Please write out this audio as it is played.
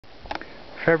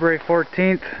February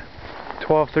 14th,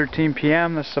 12:13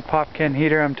 p.m. This is a Popkin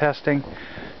heater I'm testing.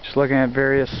 Just looking at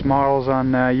various models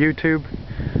on YouTube.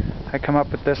 I come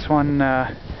up with this one.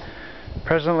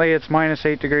 Presently it's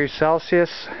 -8 degrees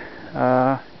Celsius.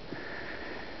 I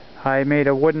made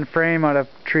a wooden frame out of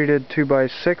treated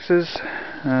 2x6s,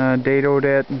 dadoed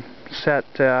it, and set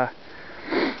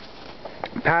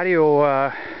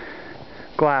patio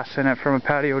glass in it from a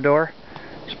patio door.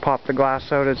 Just pop the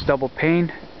glass out, it's double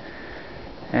pane.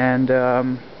 And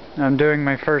I'm doing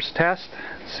my first test,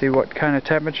 see what kind of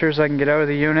temperatures I can get out of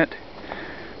the unit.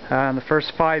 In the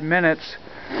first 5 minutes,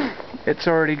 it's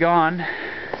already gone.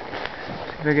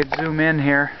 See if I could zoom in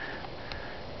here.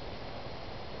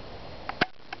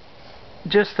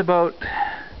 Just about,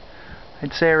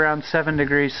 I'd say around 7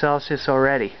 degrees Celsius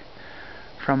already,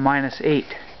 from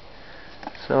 -8.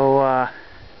 So,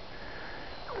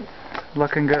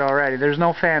 looking good already. There's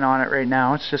no fan on it right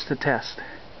now, it's just a test.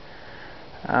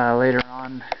 Later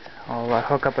on I'll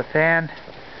hook up a fan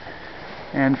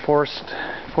and force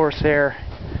air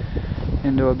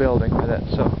into a building with it.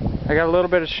 So I got a little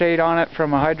bit of shade on it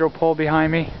from a hydro pole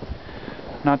behind me.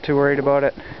 Not too worried about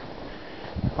it.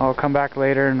 I'll come back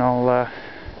later and I'll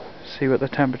see what the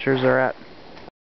temperatures are at.